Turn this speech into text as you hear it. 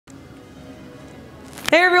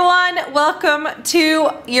Hey everyone, welcome to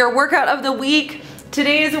your workout of the week.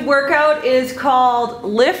 Today's workout is called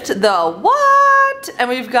Lift the What? And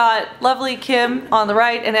we've got lovely Kim on the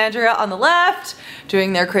right and Andrea on the left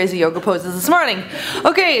doing their crazy yoga poses this morning.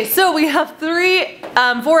 Okay, so we have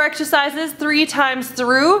four exercises, 3 times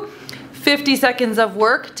through, 50 seconds of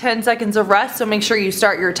work, 10 seconds of rest, so make sure you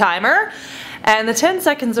start your timer. And the 10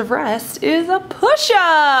 seconds of rest is a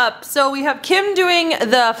push-up. So we have Kim doing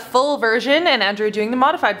the full version and Andrea doing the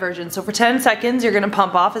modified version. So for 10 seconds, you're gonna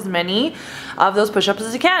pump off as many of those push-ups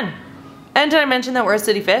as you can. And did I mention that we're at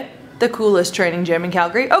City Fit, the coolest training gym in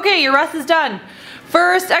Calgary? Okay, your rest is done.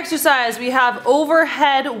 First exercise, we have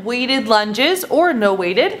overhead weighted lunges or no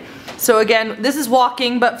weighted. So again, this is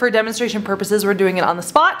walking, but for demonstration purposes, we're doing it on the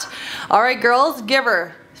spot. All right, girls, give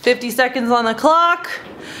her 50 seconds on the clock.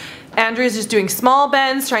 Andrea's just doing small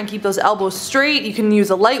bends, try and keep those elbows straight. You can use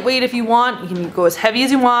a light weight if you want. You can go as heavy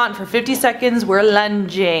as you want. For 50 seconds, we're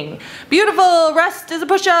lunging. Beautiful, rest is a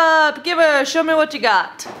push-up. Give her, show me what you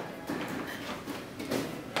got.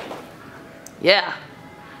 Yeah,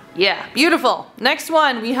 beautiful. Next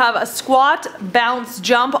one, we have a squat, bounce,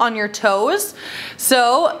 jump on your toes.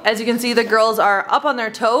 So, as you can see, the girls are up on their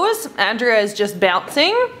toes. Andrea is just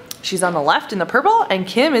bouncing. She's on the left in the purple, and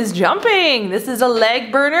Kim is jumping. This is a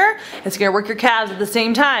leg burner. It's gonna work your calves at the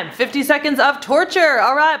same time. 50 seconds of torture.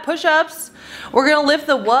 All right, push-ups. We're gonna lift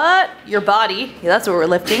the what? Your body. Yeah, that's what we're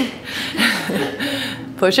lifting.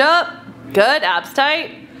 Push up. Good, abs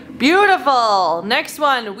tight. Beautiful. Next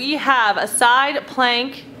one, we have a side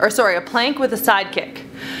plank, a plank with a side kick.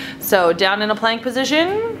 So down in a plank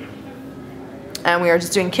position, and we are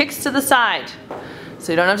just doing kicks to the side.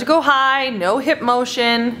 So you don't have to go high, no hip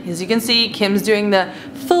motion. As you can see, Kim's doing the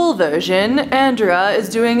full version. Andrea is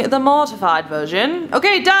doing the modified version.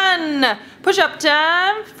 Okay, done. Push-up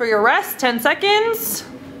time for your rest, 10 seconds.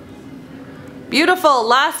 Beautiful,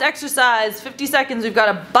 last exercise, 50 seconds. We've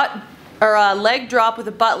got a leg drop with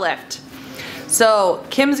a butt lift. So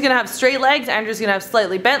Kim's gonna have straight legs, Andrea's gonna have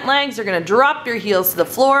slightly bent legs. You're gonna drop your heels to the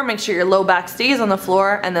floor, make sure your low back stays on the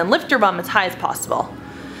floor, and then lift your bum as high as possible.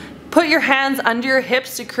 Put your hands under your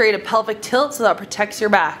hips to create a pelvic tilt so that protects your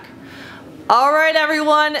back. All right,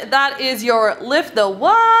 everyone, that is your Lift the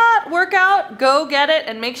What workout. Go get it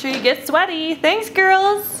and make sure you get sweaty. Thanks,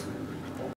 girls.